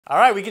All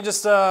right, we can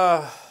just,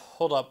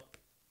 hold up.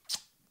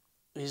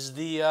 Is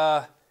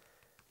the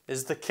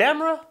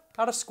camera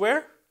out of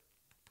square?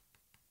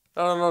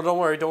 No, don't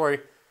worry.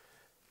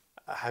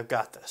 I've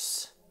got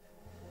this.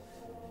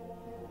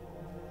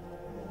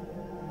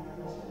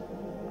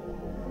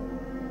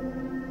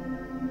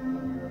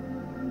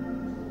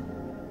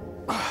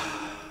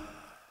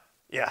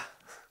 Yeah,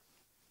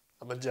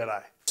 I'm a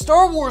Jedi.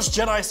 Star Wars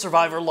Jedi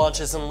Survivor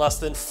launches in less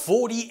than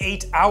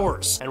 48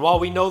 hours. And while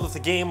we know that the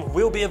game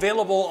will be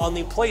available on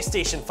the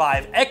PlayStation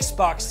 5,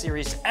 Xbox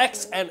Series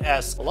X and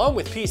S, along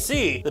with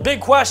PC, the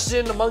big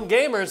question among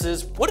gamers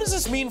is, what does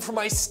this mean for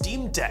my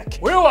Steam Deck?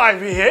 Will I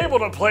be able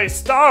to play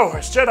Star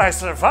Wars Jedi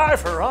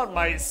Survivor on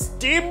my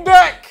Steam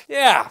Deck?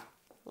 Yeah,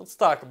 let's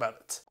talk about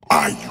it.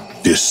 Are you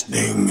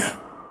listening?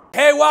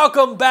 Hey,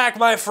 welcome back,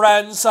 my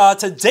friends,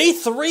 to day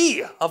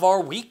 3 of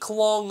our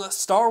week-long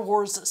Star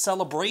Wars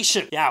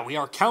celebration. Yeah, we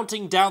are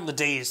counting down the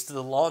days to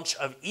the launch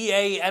of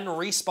EA and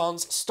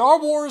Respawn's Star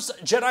Wars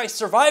Jedi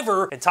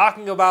Survivor and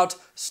talking about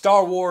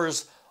Star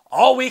Wars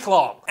all week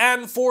long.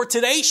 And for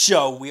today's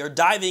show, we are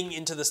diving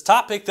into this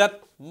topic that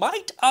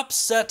might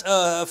upset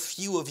a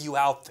few of you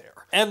out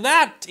there. And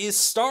that is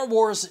Star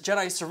Wars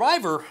Jedi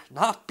Survivor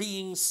not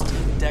being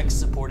Steam Deck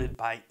supported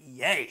by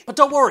EA. But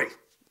don't worry.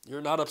 You're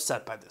not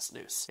upset by this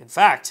news. In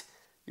fact,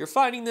 you're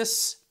finding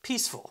this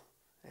peaceful.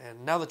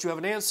 And now that you have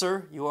an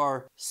answer, you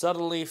are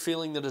suddenly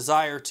feeling the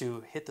desire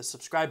to hit the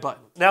subscribe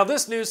button. Now,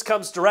 this news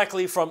comes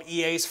directly from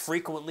EA's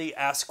frequently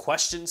asked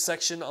questions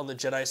section on the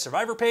Jedi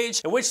Survivor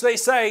page, in which they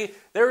say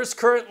there is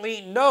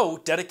currently no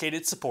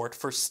dedicated support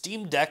for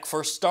Steam Deck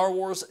for Star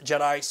Wars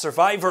Jedi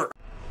Survivor.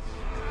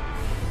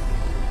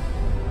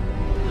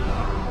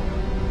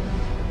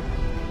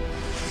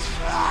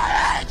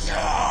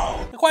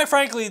 Quite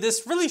frankly,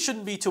 this really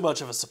shouldn't be too much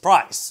of a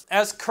surprise,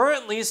 as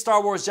currently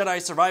Star Wars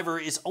Jedi Survivor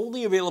is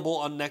only available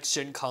on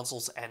next-gen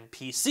consoles and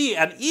PC,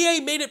 and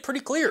EA made it pretty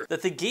clear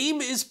that the game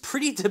is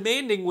pretty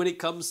demanding when it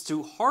comes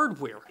to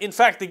hardware. In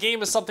fact, the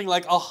game is something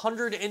like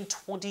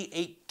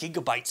 128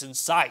 gigabytes in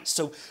size,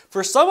 so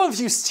for some of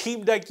you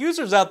Steam Deck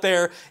users out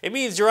there, it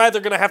means you're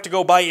either going to have to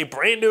go buy a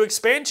brand new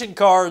expansion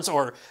cards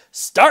or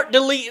start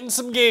deleting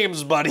some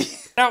games, buddy.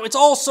 Now, it's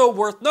also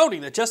worth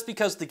noting that just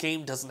because the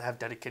game doesn't have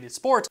dedicated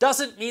support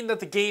doesn't mean that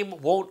the game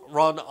won't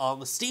run on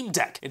the Steam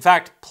Deck. In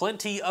fact,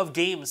 plenty of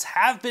games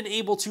have been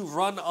able to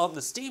run on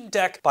the Steam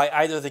Deck by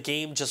either the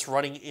game just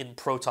running in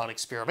Proton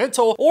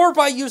Experimental or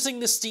by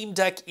using the Steam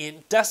Deck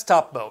in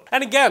desktop mode.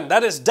 And again,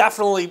 that is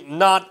definitely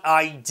not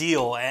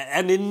ideal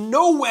and in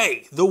no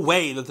way the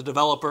way that the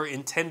developer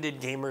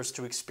intended gamers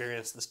to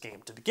experience this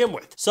game to begin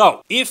with.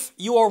 So, if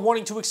you are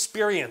wanting to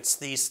experience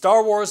the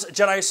Star Wars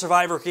Jedi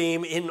Survivor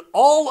game in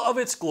all of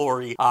its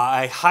glory,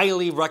 I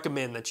highly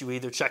recommend that you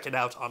either check it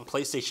out on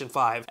PlayStation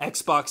 5,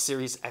 Xbox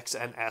Series X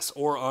and S,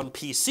 or on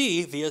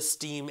PC via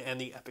Steam and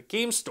the Epic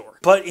Games Store.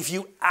 But if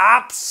you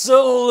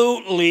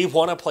absolutely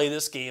want to play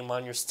this game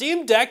on your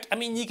Steam Deck, I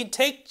mean, you can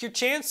take your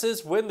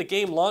chances when the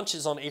game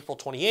launches on April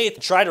 28th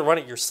and try to run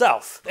it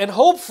yourself. And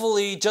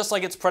hopefully, just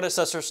like its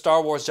predecessor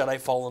Star Wars Jedi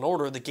Fallen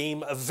Order, the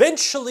game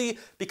eventually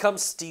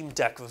becomes Steam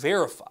Deck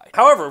verified.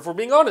 However, if we're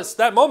being honest,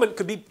 that moment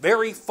could be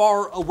very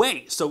far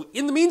away. So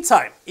in the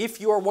meantime, if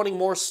you are wanting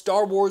more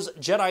Star Wars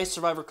Jedi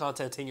Survivor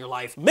content in your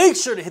life, make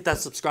sure to hit that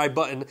subscribe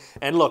button.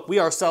 And look, we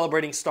are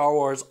celebrating Star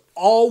Wars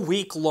all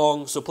week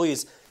long, so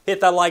please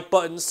hit that like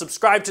button,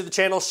 subscribe to the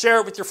channel, share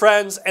it with your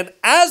friends, and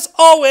as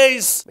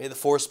always, may the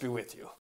Force be with you.